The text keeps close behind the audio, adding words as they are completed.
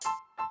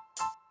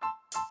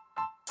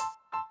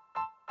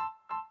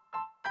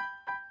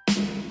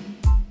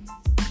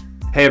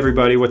Hey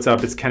everybody, what's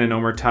up? It's Kenan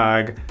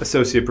Omurtag,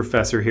 Associate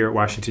Professor here at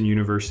Washington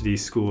University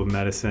School of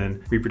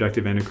Medicine,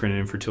 Reproductive Endocrine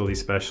and Infertility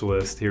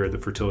Specialist here at the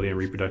Fertility and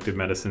Reproductive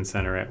Medicine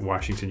Center at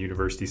Washington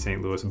University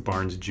St. Louis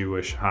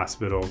Barnes-Jewish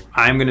Hospital.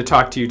 I'm going to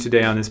talk to you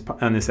today on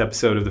this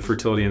episode of the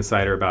Fertility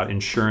Insider about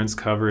insurance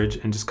coverage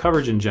and just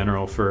coverage in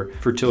general for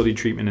fertility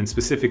treatment and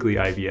specifically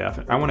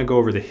IVF. I want to go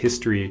over the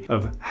history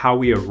of how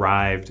we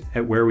arrived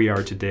at where we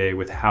are today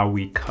with how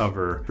we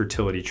cover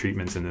fertility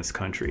treatments in this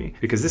country,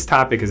 because this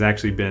topic has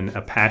actually been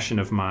a passion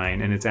of mine,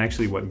 and it's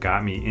actually what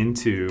got me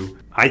into,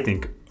 I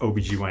think,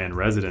 OBGYN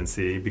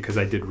residency, because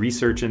I did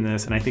research in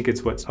this, and I think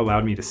it's what's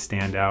allowed me to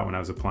stand out when I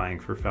was applying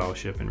for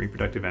fellowship in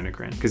reproductive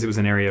endocrine, because it was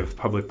an area of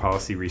public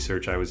policy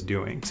research I was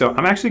doing. So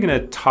I'm actually going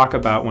to talk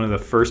about one of the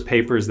first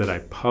papers that I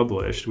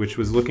published, which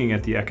was looking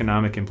at the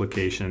economic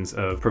implications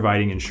of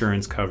providing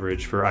insurance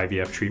coverage for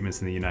IVF treatments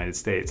in the United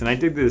States. And I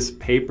did this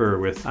paper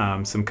with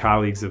some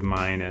colleagues of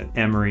mine at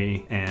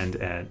Emory and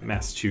at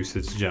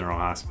Massachusetts General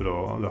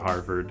Hospital, the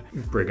Harvard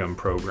Brigham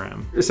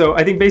program. So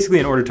I think basically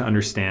in order to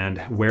understand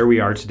where we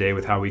are today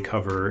with how we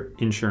cover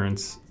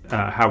insurance,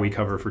 how we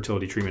cover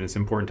fertility treatment, it's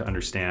important to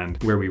understand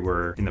where we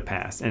were in the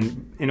past.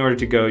 And in order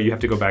to go, you have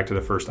to go back to the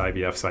first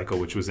IVF cycle,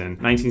 which was in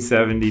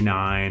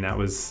 1979. That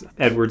was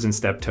Edwards and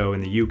Steptoe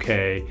in the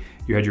UK.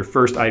 You had your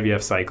first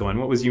IVF cycle, and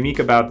what was unique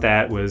about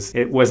that was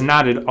it was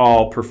not at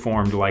all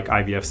performed like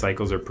IVF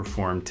cycles are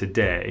performed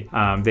today.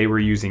 They were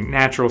using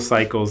natural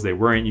cycles. They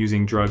weren't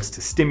using drugs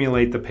to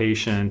stimulate the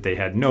patient. They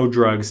had no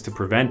drugs to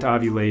prevent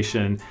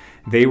ovulation.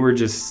 They were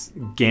just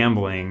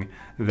gambling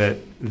that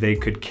they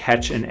could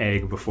catch an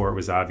egg before it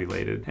was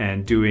ovulated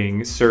and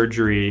doing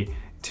surgery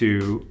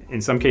to,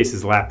 in some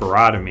cases,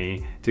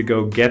 laparotomy to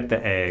go get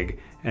the egg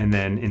and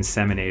then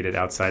inseminate it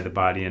outside the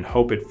body and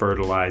hope it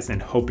fertilized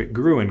and hope it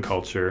grew in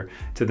culture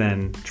to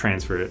then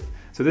transfer it.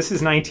 So this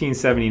is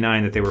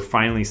 1979 that they were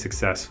finally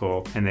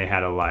successful and they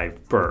had a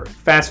live birth.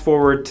 Fast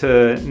forward to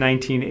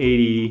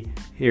 1980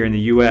 here in the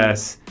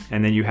US,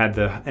 and then you had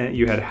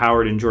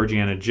Howard and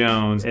Georgiana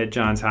Jones at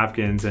Johns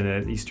Hopkins and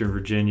at Eastern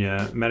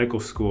Virginia Medical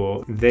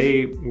School.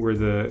 They were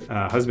the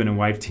husband and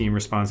wife team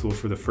responsible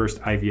for the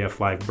first IVF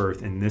live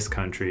birth in this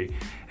country.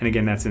 And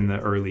again, that's in the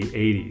early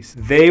 80s.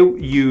 They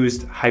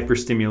used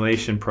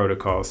hyperstimulation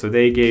protocols. So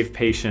they gave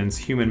patients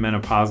human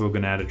menopausal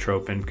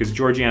gonadotropin because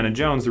Georgiana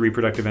Jones, the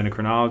reproductive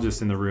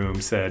endocrinologist in the room,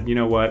 said, you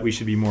know what, we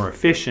should be more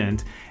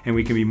efficient, and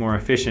we can be more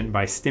efficient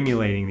by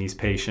stimulating these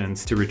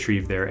patients to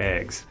retrieve their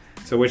eggs.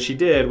 So what she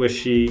did was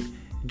she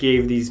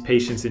gave these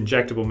patients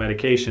injectable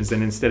medications,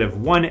 and instead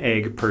of 1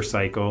 egg per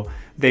cycle,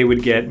 they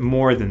would get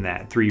more than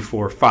that, 3,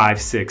 4,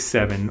 5, 6,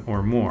 7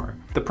 or more.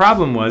 The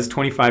problem was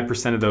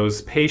 25% of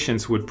those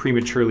patients would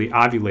prematurely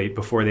ovulate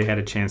before they had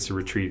a chance to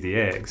retrieve the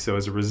egg. So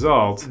as a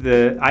result,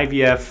 the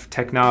IVF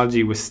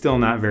technology was still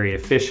not very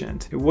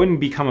efficient. It wouldn't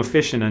become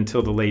efficient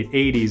until the late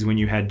 80s when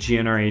you had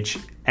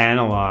GnRH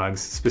analogs,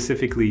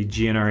 specifically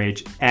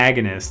GnRH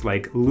agonists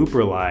like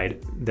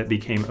leuprolide, that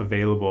became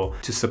available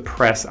to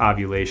suppress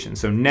ovulation.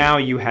 So now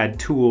you had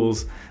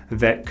tools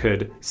that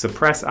could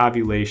suppress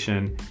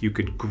ovulation, you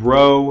could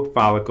grow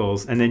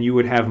follicles, and then you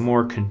would have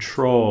more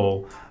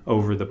control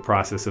over the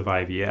process of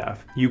IVF.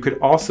 You could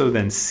also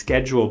then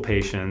schedule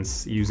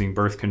patients using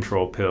birth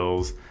control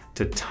pills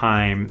to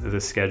time the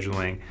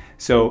scheduling.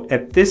 So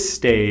at this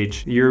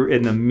stage, you're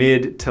in the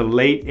mid to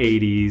late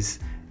 80s,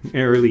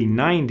 early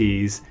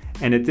 90s,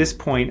 and at this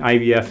point,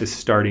 IVF is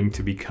starting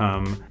to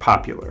become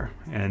popular,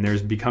 and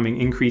there's becoming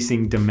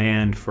increasing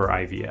demand for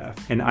IVF.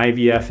 And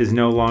IVF is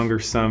no longer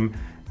some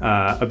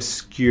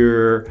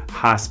obscure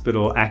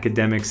hospital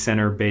academic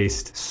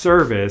center-based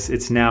service.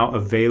 It's now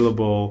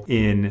available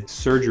in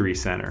surgery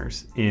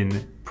centers,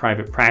 in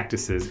private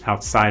practices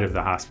outside of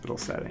the hospital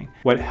setting.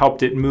 What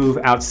helped it move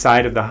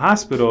outside of the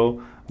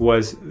hospital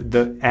was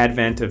the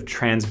advent of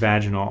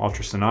transvaginal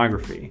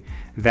ultrasonography.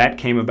 That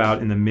came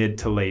about in the mid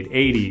to late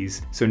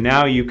 80s. So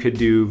now you could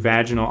do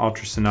vaginal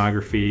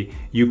ultrasonography.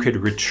 You could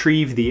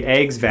retrieve the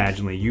eggs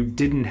vaginally. You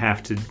didn't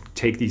have to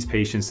take these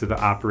patients to the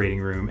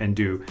operating room and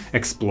do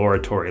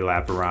exploratory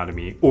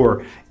laparotomy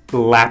or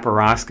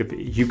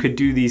laparoscopy. You could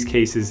do these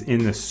cases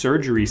in the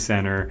surgery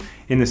center,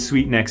 in the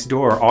suite next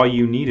door. All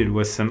you needed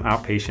was some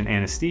outpatient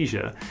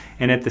anesthesia.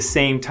 And at the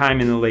same time,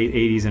 in the late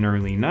 80s and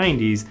early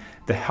 90s,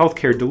 the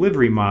healthcare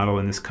delivery model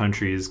in this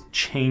country is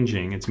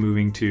changing. It's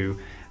moving to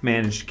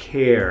managed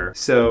care.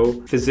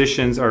 So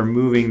physicians are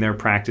moving their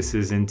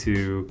practices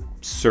into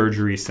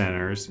surgery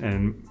centers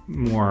and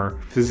more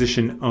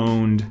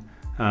physician-owned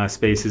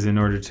spaces in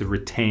order to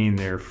retain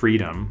their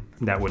freedom.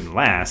 That wouldn't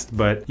last,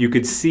 but you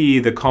could see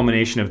the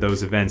culmination of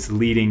those events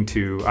leading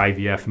to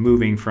IVF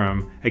moving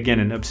from, again,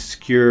 an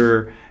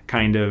obscure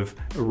kind of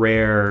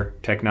rare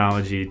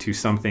technology to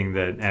something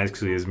that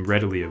actually is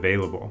readily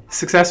available.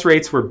 Success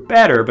rates were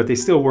better, but they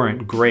still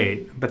weren't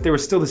great, but there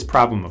was still this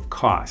problem of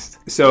cost.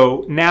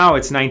 So now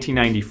it's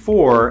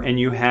 1994 and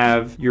you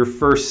have your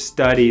first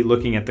study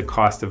looking at the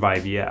cost of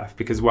IVF,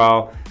 because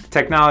while the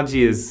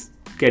technology is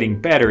getting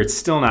better, it's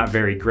still not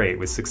very great,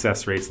 with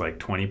success rates like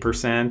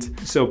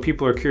 20%. So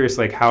people are curious,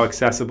 like, how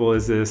accessible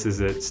is this?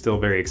 Is it still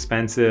very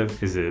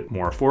expensive? Is it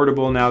more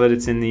affordable now that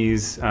it's in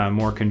these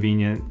more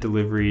convenient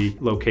delivery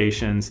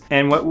locations?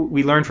 And what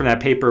we learned from that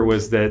paper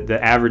was that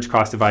the average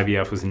cost of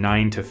IVF was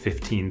 $9,000 to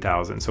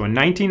 $15,000. So in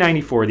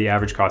 1994, the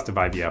average cost of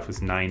IVF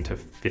was $9,000 to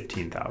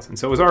 $15,000.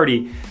 So it was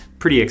already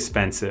pretty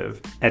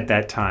expensive at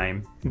that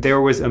time.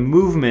 There was a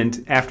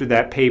movement after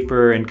that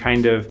paper and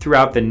kind of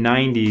throughout the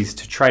 90s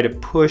to try to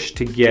push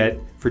to get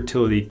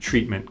fertility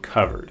treatment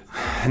covered.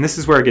 And this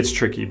is where it gets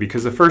tricky,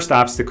 because the first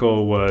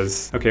obstacle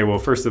was, okay, well,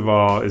 first of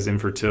all, is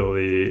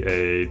infertility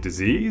a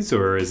disease,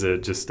 or is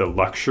it just a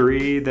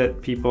luxury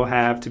that people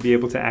have to be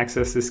able to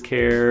access this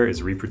care?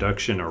 Is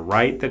reproduction a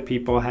right that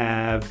people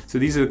have? So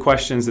these are the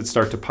questions that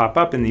start to pop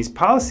up in these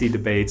policy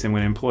debates and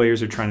when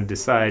employers are trying to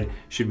decide,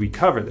 should we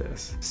cover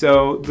this?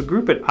 So the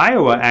group at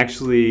Iowa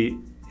actually,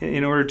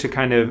 in order to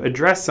kind of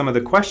address some of the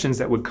questions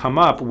that would come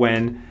up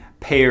when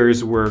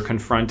payers were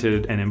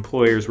confronted and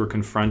employers were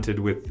confronted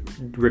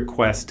with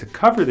requests to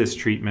cover this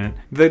treatment,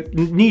 the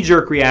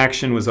knee-jerk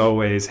reaction was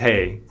always,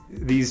 hey,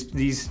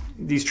 these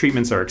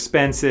treatments are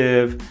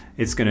expensive,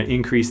 it's going to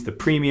increase the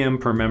premium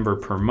per member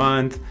per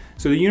month.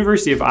 So the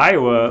University of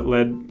Iowa,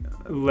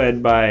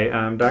 led by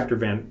Dr.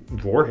 Van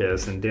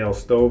Voorhis and Dale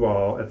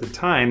Stovall at the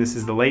time, this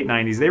is the late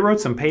 90s, they wrote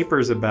some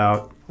papers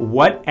about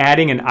what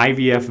adding an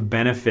IVF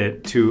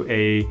benefit to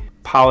a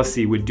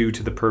policy would do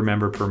to the per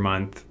member per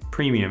month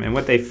premium. And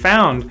what they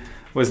found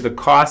was the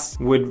cost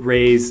would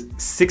raise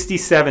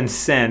 67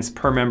 cents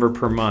per member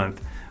per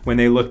month when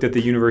they looked at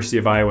the University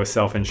of Iowa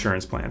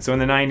self-insurance plan. So in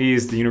the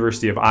 90s, the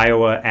University of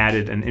Iowa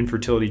added an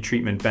infertility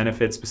treatment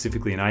benefit,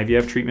 specifically an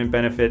IVF treatment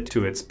benefit,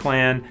 to its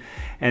plan.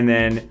 And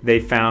then they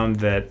found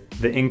that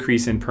the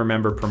increase in per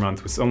member per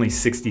month was only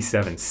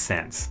 67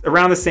 cents.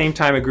 Around the same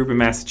time, a group in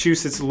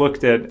Massachusetts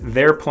looked at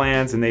their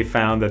plans and they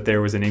found that there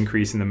was an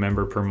increase in the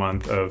member per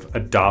month of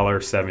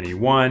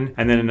 $1.71.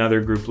 And then another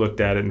group looked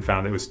at it and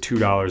found it was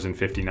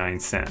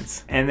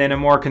 $2.59. And then a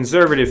more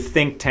conservative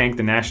think tank,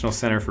 the National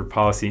Center for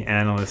Policy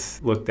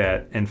Analysts, looked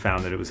at and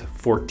found that it was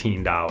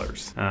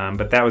 $14.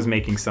 But that was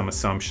making some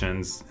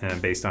assumptions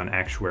based on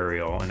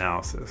actuarial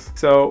analysis.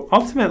 So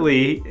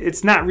ultimately,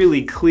 it's not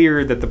really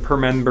clear that the per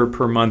member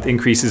per month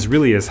increase is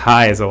really as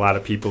high as a lot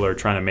of people are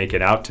trying to make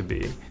it out to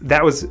be.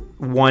 That was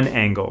one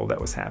angle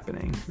that was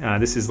happening.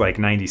 This is like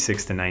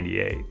 96 to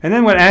 98. And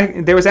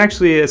then there was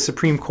actually a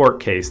Supreme Court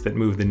case that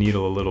moved the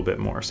needle a little bit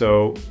more.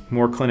 So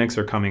more clinics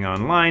are coming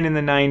online in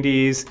the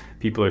 90s.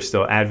 People are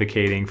still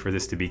advocating for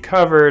this to be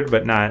covered,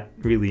 but not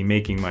really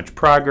making much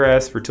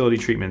progress. Fertility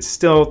treatment's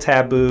still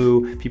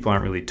taboo. People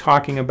aren't really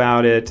talking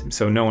about it.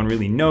 So no one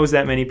really knows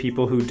that many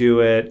people who do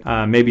it.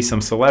 Maybe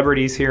some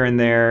celebrities here and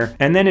there.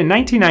 And then in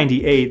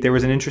 1998, there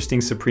was an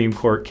interesting Supreme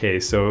Court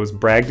case. So it was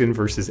Bragdon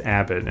versus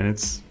Abbott, and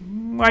it's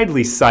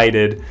widely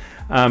cited.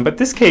 But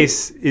this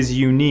case is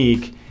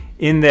unique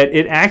in that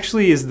it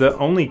actually is the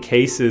only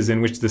cases in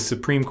which the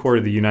Supreme Court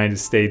of the United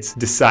States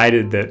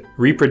decided that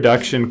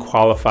reproduction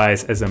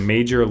qualifies as a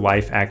major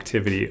life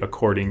activity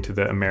according to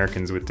the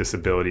Americans with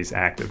Disabilities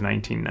Act of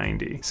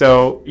 1990.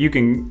 So you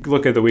can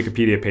look at the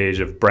Wikipedia page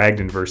of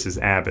Bragdon versus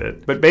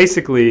Abbott, but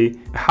basically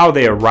how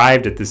they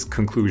arrived at this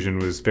conclusion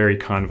was very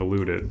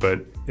convoluted, but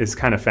it's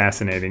kind of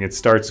fascinating. It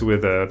starts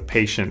with a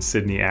patient,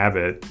 Sydney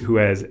Abbott, who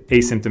has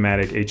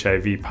asymptomatic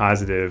HIV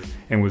positive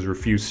and was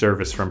refused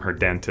service from her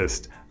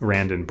dentist,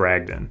 Randon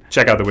Bragdon.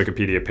 Check out the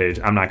Wikipedia page.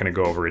 I'm not going to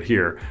go over it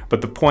here.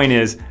 But the point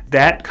is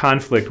that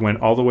conflict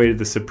went all the way to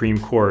the Supreme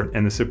Court,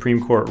 and the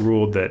Supreme Court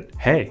ruled that,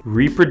 hey,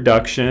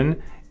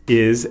 reproduction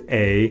is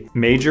a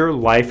major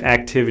life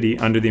activity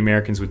under the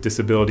Americans with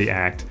Disability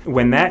Act.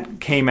 When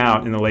that came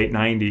out in the late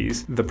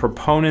 90s, the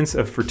proponents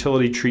of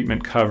fertility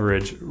treatment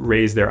coverage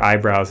raised their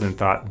eyebrows and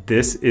thought,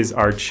 this is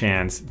our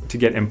chance to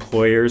get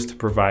employers to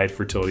provide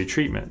fertility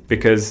treatment.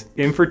 Because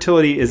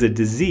infertility is a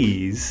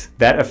disease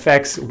that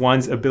affects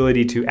one's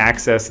ability to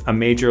access a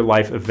major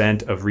life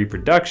event of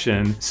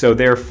reproduction, so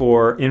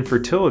therefore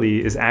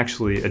infertility is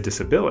actually a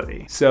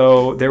disability.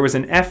 So there was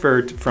an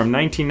effort from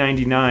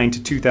 1999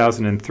 to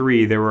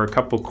 2003, there were a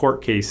couple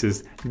court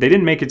cases. They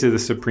didn't make it to the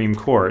Supreme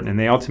Court and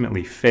they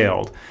ultimately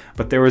failed,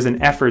 but there was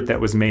an effort that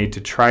was made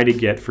to try to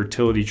get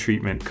fertility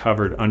treatment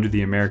covered under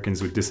the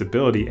Americans with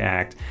Disability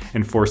Act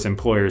and force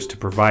employers to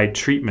provide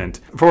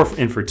treatment for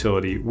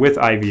infertility with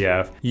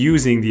IVF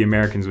using the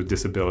Americans with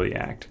Disability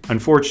Act.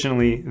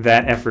 Unfortunately,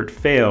 that effort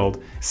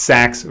failed.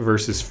 Sachs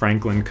versus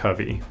Franklin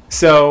Covey.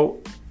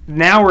 So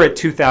now we're at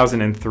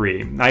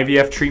 2003.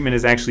 IVF treatment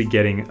is actually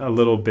getting a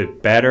little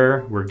bit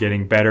better. We're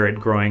getting better at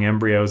growing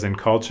embryos and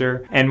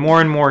culture. And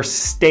more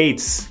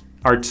states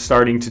are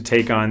starting to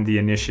take on the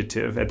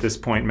initiative. At this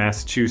point,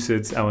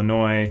 Massachusetts,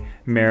 Illinois,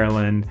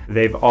 Maryland,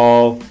 they've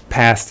all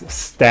passed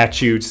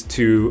statutes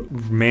to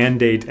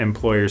mandate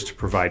employers to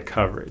provide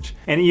coverage.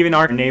 And even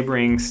our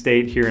neighboring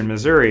state here in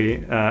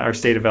Missouri, our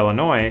state of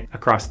Illinois,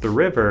 across the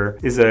river,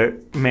 is a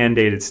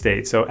mandated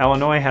state. So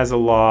Illinois has a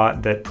law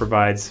that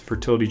provides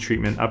fertility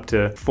treatment up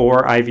to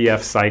 4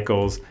 IVF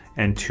cycles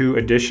and 2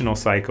 additional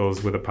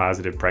cycles with a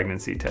positive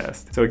pregnancy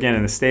test. So again,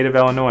 in the state of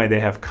Illinois, they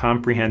have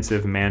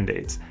comprehensive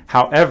mandates.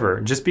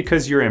 However, just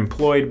because you're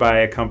employed by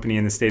a company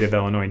in the state of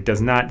Illinois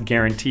does not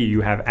guarantee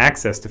you have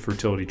access to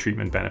fertility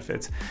treatment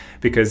benefits.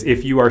 Because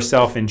if you are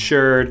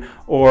self-insured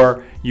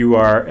or you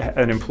are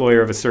an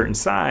employer of a certain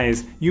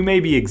size, you may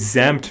be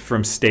exempt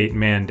from state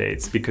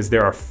mandates because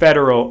there are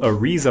federal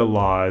ERISA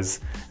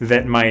laws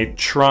that might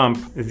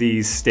trump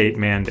these state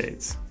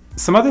mandates.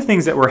 Some other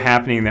things that were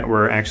happening that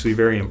were actually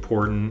very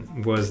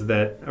important was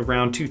that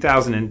around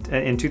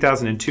in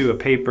 2002, a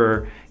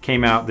paper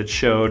came out that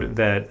showed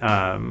that,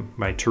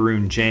 by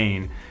Tarun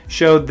Jain,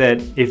 showed that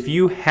if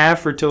you have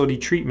fertility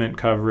treatment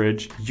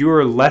coverage,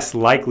 you're less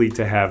likely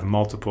to have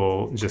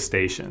multiple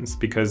gestations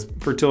because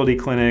fertility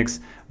clinics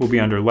will be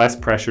under less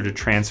pressure to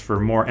transfer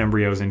more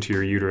embryos into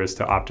your uterus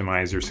to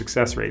optimize your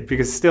success rate.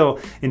 Because still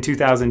in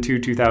 2002,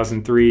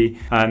 2003,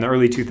 in the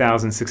early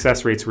 2000s,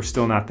 success rates were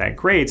still not that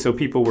great, so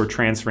people were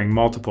transferring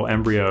multiple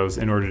embryos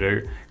in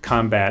order to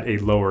combat a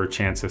lower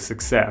chance of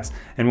success.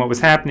 And what was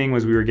happening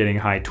was we were getting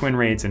high twin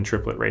rates and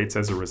triplet rates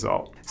as a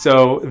result.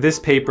 So this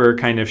paper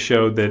kind of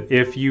showed that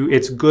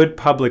it's good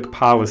public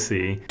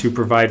policy to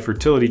provide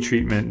fertility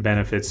treatment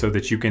benefits so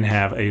that you can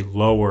have a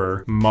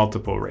lower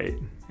multiple rate.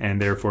 And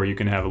therefore you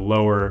can have a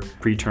lower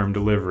preterm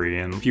delivery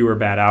and fewer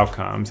bad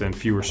outcomes and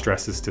fewer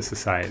stresses to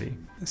society.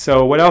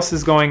 So what else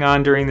is going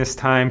on during this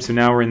time? So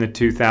now we're in the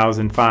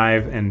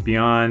 2005 and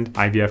beyond.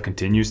 IVF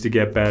continues to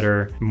get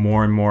better,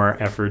 more and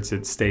more efforts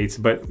at states,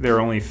 but there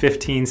are only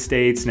 15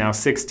 states, now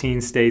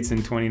 16 states in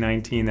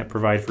 2019 that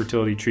provide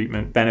fertility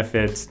treatment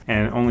benefits,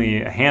 and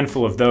only a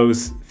handful of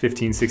those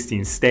 15,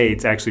 16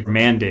 states actually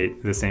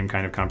mandate the same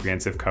kind of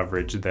comprehensive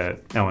coverage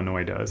that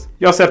Illinois does.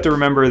 You also have to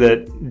remember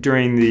that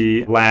during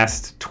the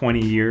last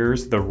 20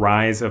 years, the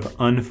rise of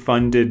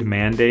unfunded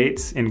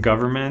mandates in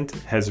government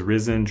has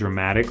risen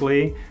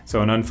dramatically.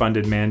 So an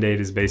unfunded mandate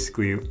is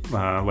basically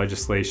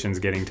legislations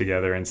getting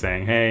together and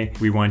saying, hey,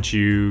 we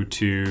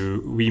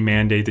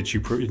mandate that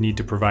you need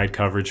to provide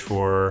coverage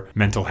for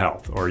mental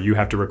health, or you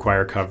have to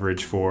require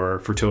coverage for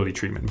fertility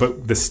treatment.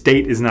 But the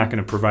state is not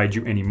going to provide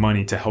you any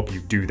money to help you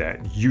do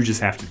that. You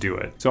just have to do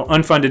it. So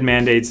unfunded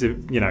mandates,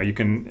 you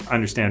can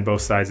understand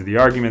both sides of the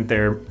argument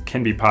there,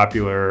 can be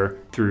popular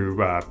through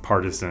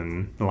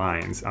partisan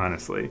lines,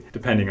 honestly,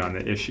 depending on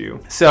the issue.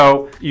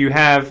 So you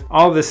have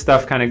all this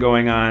stuff kind of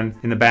going on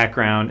in the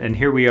background, and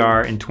here we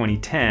are in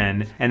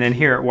 2010, and then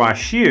here at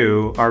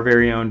WashU, our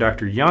very own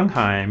Dr.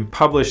 Youngheim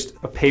published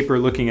a paper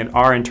looking at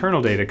our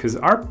internal data, because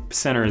our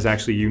center is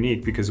actually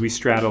unique because we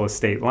straddle a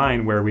state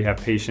line where we have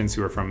patients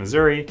who are from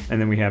Missouri,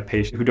 and then we have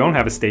patients who don't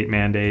have a state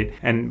mandate,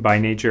 and by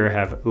nature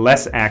have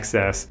less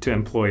access to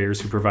employers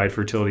who provide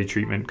fertility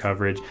treatment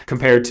coverage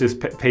compared to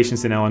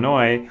patients in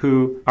Illinois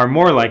who are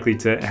more likely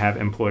to have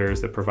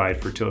employers that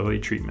provide fertility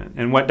treatment.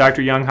 And what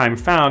Dr. Youngheim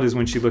found is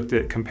when she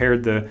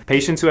compared the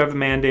patients who have a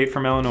mandate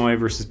from Illinois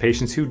versus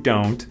patients who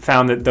don't,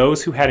 found that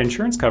those who had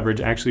insurance coverage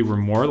actually were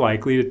more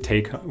likely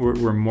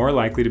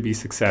to be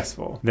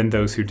successful than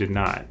those who did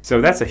not.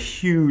 So that's a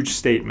huge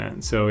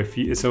statement. So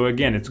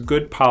again, it's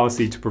good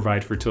policy to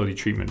provide fertility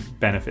treatment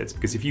benefits,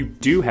 because if you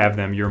do have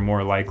them, you're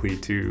more likely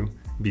to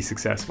be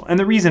successful. And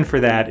the reason for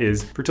that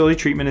is fertility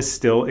treatment is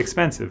still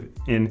expensive.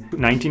 In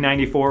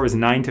 1994, it was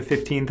 $9,000 to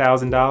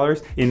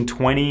 $15,000. In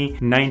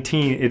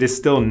 2019, it is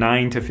still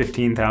 $9,000 to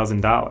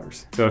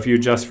 $15,000. So if you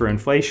adjust for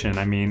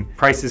inflation,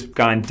 price has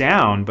gone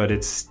down, but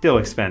it's still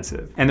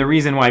expensive. And the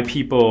reason why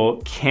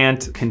people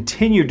can't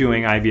continue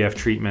doing IVF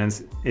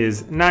treatments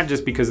is not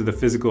just because of the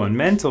physical and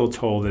mental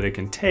toll that it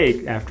can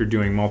take after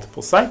doing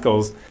multiple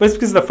cycles, but it's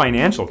because of the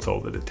financial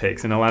toll that it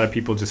takes. And a lot of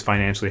people just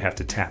financially have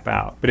to tap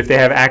out. But if they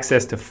have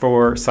access to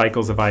 4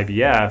 cycles of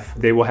IVF,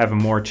 they will have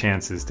more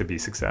chances to be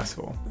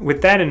successful.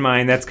 With that in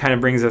mind, that kind of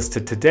brings us to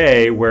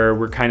today, where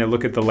we're kind of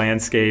look at the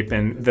landscape,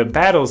 and the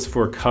battles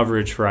for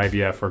coverage for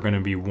IVF are going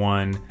to be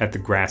won at the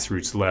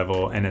grassroots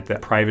level and at the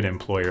private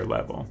employer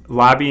level.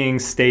 Lobbying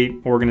state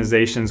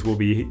organizations will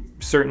be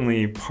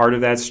certainly part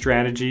of that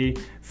strategy.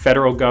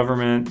 Federal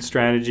government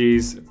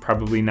strategies,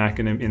 probably not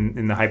going to,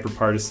 in the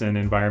hyperpartisan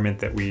environment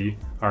that we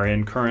are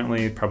in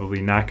currently,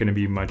 probably not going to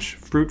be much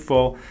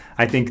fruitful.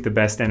 I think the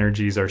best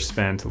energies are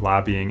spent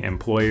lobbying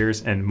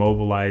employers and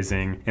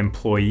mobilizing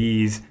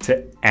employees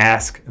to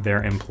ask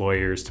their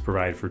employers to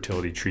provide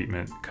fertility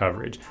treatment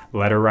coverage.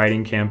 Letter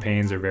writing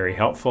campaigns are very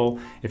helpful.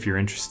 If you're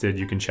interested,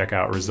 you can check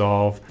out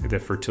Resolve, the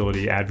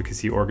fertility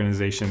advocacy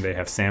organization. They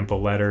have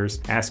sample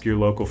letters. Ask your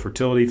local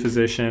fertility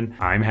physician.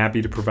 I'm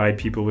happy to provide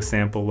people with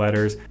sample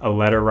letters. A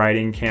letter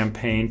writing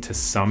campaign to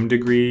some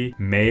degree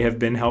may have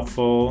been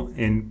helpful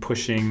in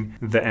pushing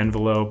the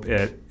envelope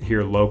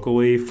here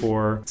locally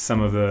for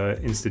some of the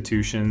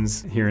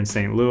institutions here in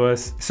St.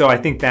 Louis. So I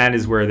think that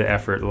is where the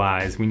effort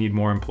lies. We need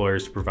more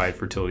employers to provide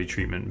fertility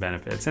treatment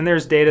benefits. And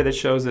there's data that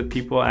shows that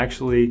people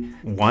actually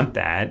want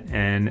that.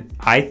 And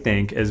I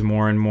think as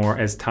more and more,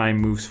 as time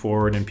moves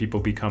forward and people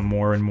become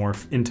more and more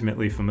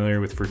intimately familiar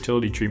with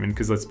fertility treatment,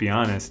 because let's be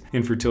honest,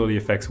 infertility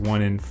affects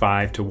 1 in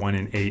 5 to 1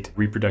 in 8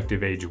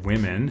 reproductive age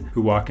women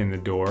who walk in the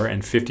door,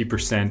 and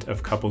 50%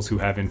 of couples who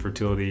have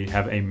infertility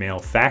have a male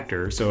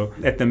factor. So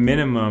at the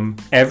minimum,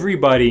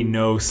 everybody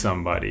knows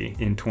somebody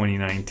in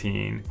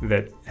 2019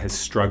 that has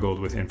struggled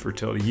with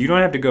infertility. You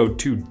don't have to go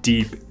too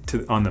deep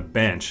on the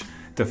bench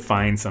to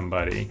find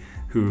somebody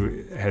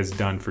who has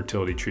done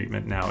fertility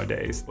treatment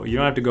nowadays. You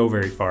don't have to go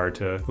very far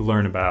to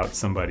learn about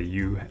somebody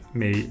you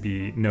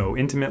maybe know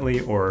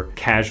intimately or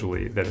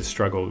casually that has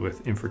struggled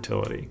with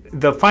infertility.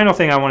 The final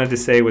thing I wanted to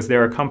say was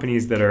there are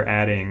companies that are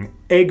adding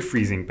egg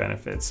freezing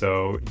benefits.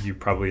 So you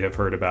probably have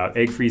heard about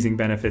egg freezing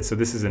benefits. So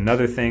this is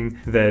another thing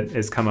that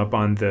has come up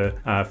on the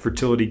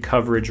fertility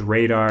coverage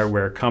radar,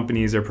 where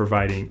companies are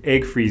providing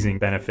egg freezing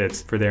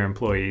benefits for their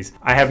employees.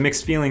 I have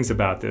mixed feelings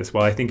about this.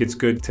 While I think it's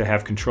good to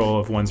have control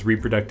of one's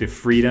reproductive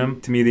freedom,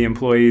 to me, the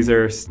employees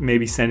are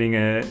maybe sending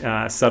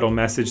a subtle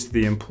message to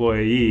the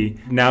employee.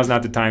 Now's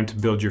not the time to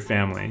build your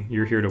family.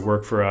 You're here to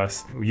work for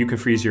us. You can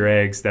freeze your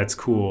eggs, that's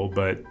cool,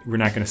 but we're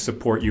not going to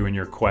support you in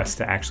your quest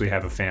to actually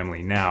have a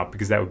family now,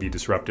 because that would be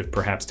disruptive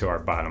perhaps to our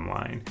bottom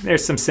line.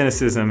 There's some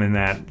cynicism in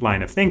that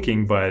line of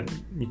thinking, but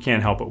you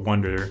can't help but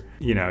wonder,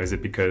 is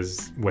it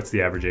because what's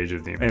the average age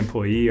of the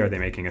employee? Are they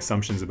making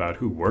assumptions about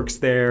who works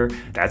there?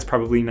 That's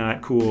probably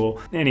not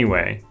cool.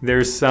 Anyway,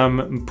 there's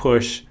some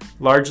push,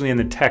 largely in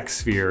the tech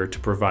sphere, to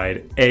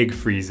provide egg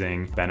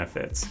freezing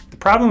benefits. The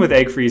problem with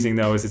egg freezing,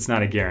 though, is it's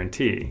not a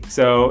guarantee.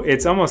 So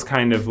it's almost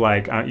kind of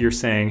like you're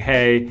saying,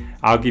 hey,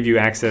 I'll give you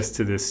access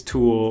to this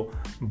tool,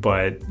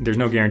 but there's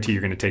no guarantee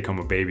you're going to take home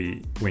a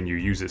baby when you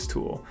use this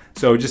tool.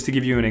 So just to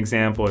give you an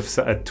example, if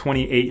a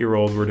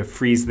 28-year-old were to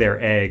freeze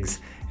their eggs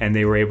and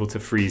they were able to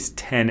freeze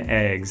 10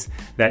 eggs,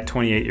 that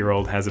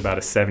 28-year-old has about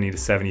a 70 to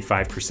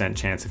 75%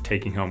 chance of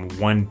taking home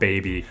 1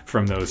 baby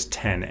from those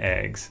 10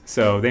 eggs.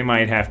 So they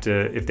might have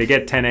to, if they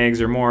get 10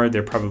 eggs or more,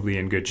 they're probably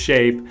in good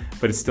shape,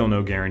 but it's still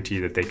no guarantee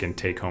that they can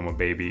take home a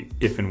baby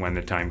if and when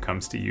the time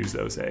comes to use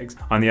those eggs.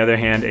 On the other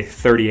hand, a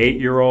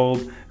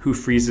 38-year-old who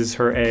freezes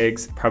her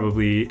eggs,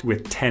 probably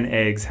with 10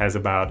 eggs, has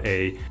about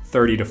a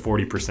 30 to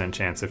 40%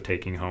 chance of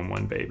taking home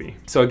 1 baby.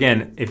 So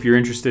again, if you're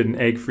interested in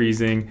egg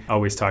freezing,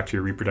 always talk to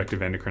your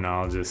reproductive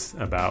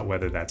endocrinologist about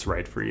whether that's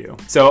right for you.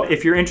 So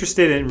if you're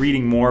interested in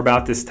reading more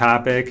about this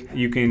topic,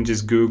 you can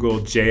just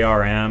Google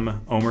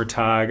JRM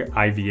Omurtag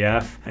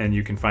IVF, and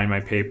you can find my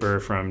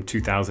paper from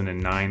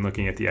 2009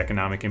 looking at the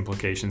economic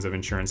implications of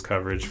insurance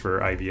coverage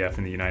for IVF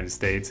in the United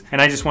States. And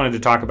I just wanted to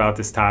talk about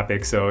this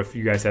topic, so if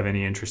you guys have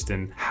any interest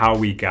in how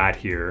we got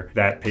here,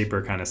 that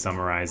paper kind of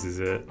summarizes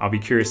it. I'll be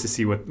curious to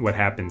see what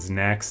happens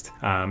next,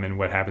 and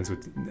what happens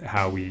with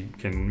how we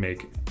can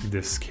make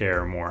this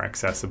care more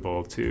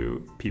accessible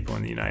to people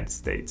in the United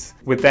States.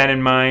 With that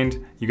in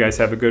mind, you guys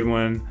have a good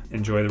one.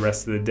 Enjoy the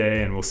rest of the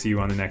day, and we'll see you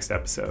on the next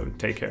episode.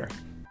 Take care.